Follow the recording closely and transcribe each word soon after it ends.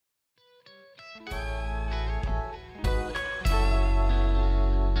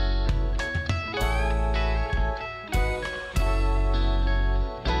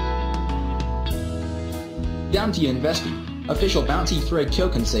Bounty Investy, official Bounty Thread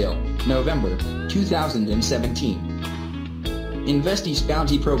token sale, November 2017. Investy's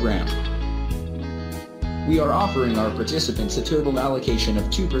Bounty Program. We are offering our participants a total allocation of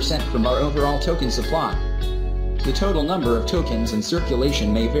 2% from our overall token supply. The total number of tokens in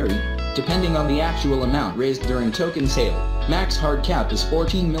circulation may vary, depending on the actual amount raised during token sale. Max hard cap is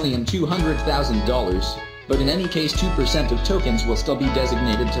 $14,200,000, but in any case 2% of tokens will still be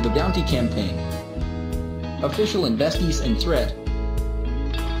designated to the Bounty campaign. Official investees and thread.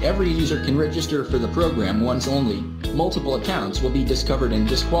 Every user can register for the program once only. Multiple accounts will be discovered and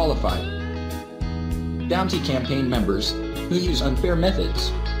disqualified. Bounty campaign members, who use unfair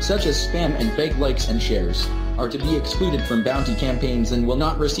methods, such as spam and fake likes and shares, are to be excluded from Bounty campaigns and will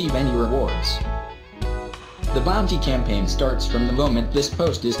not receive any rewards. The Bounty campaign starts from the moment this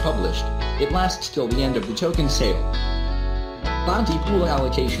post is published. It lasts till the end of the token sale. Bounty pool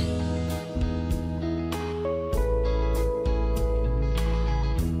allocation.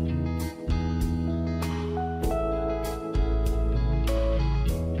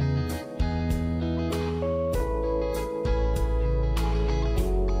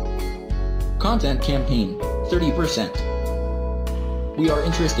 Content campaign, 30%. We are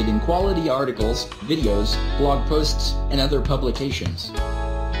interested in quality articles, videos, blog posts, and other publications.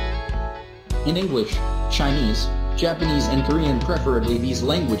 In English, Chinese, Japanese, and Korean, preferably these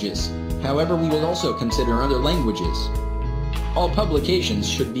languages. However, we will also consider other languages. All publications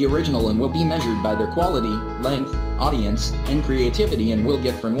should be original and will be measured by their quality, length, audience, and creativity, and will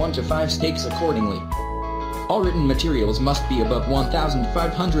get from 1 to 5 stakes accordingly. All written materials must be above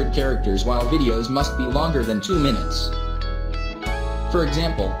 1,500 characters, while videos must be longer than 2 minutes. For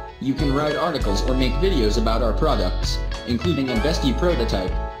example, you can write articles or make videos about our products, including Investy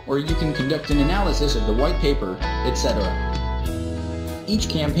prototype, or you can conduct an analysis of the white paper, etc. Each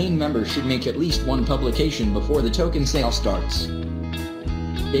campaign member should make at least 1 publication before the token sale starts.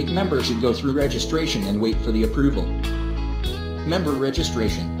 Big members should go through registration and wait for the approval. Member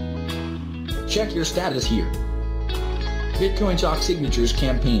registration. Check your status here. Bitcoin Talk Signatures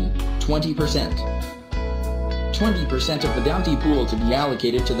Campaign, 20%. 20% of the bounty pool to be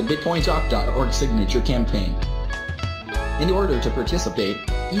allocated to the bitcointalk.org signature campaign. In order to participate,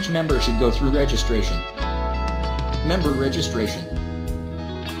 each member should go through registration. Member registration.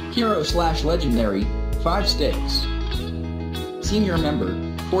 Hero/Legendary, 5 stakes. Senior member,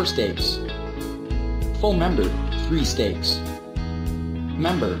 4 stakes. Full member, 3 stakes.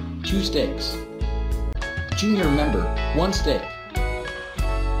 Member, 2 stakes. Junior member, 1 stake.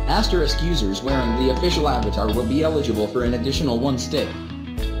 Asterisk users wearing the official avatar will be eligible for an additional 1 stake.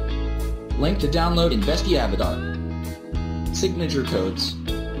 Link to download Investy avatar. Signature codes.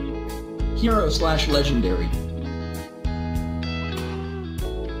 Hero/Legendary.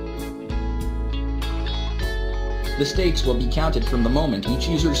 The stakes will be counted from the moment each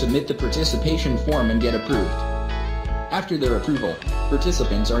user submit the participation form and get approved. After their approval,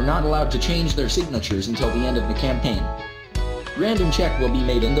 participants are not allowed to change their signatures until the end of the campaign. Random check will be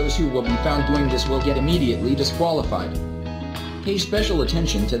made and those who will be found doing this will get immediately disqualified. Pay special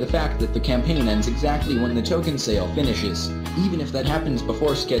attention to the fact that the campaign ends exactly when the token sale finishes, even if that happens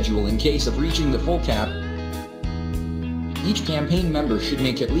before schedule in case of reaching the full cap. Each campaign member should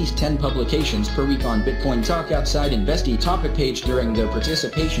make at least 10 publications per week on Bitcoin Talk outside Investy topic page during their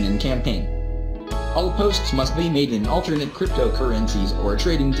participation in campaign. All posts must be made in alternate cryptocurrencies or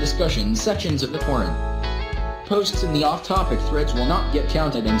trading discussion sections of the forum. Posts in the off-topic threads will not get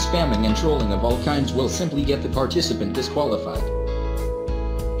counted, and spamming and trolling of all kinds will simply get the participant disqualified.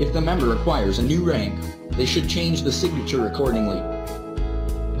 If the member acquires a new rank, they should change the signature accordingly.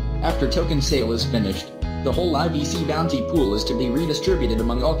 After token sale is finished, the whole IBC bounty pool is to be redistributed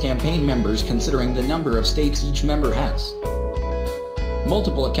among all campaign members considering the number of stakes each member has.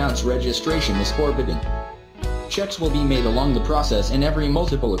 Multiple accounts registration is forbidden. Checks will be made along the process and every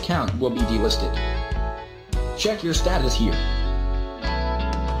multiple account will be delisted. Check your status here.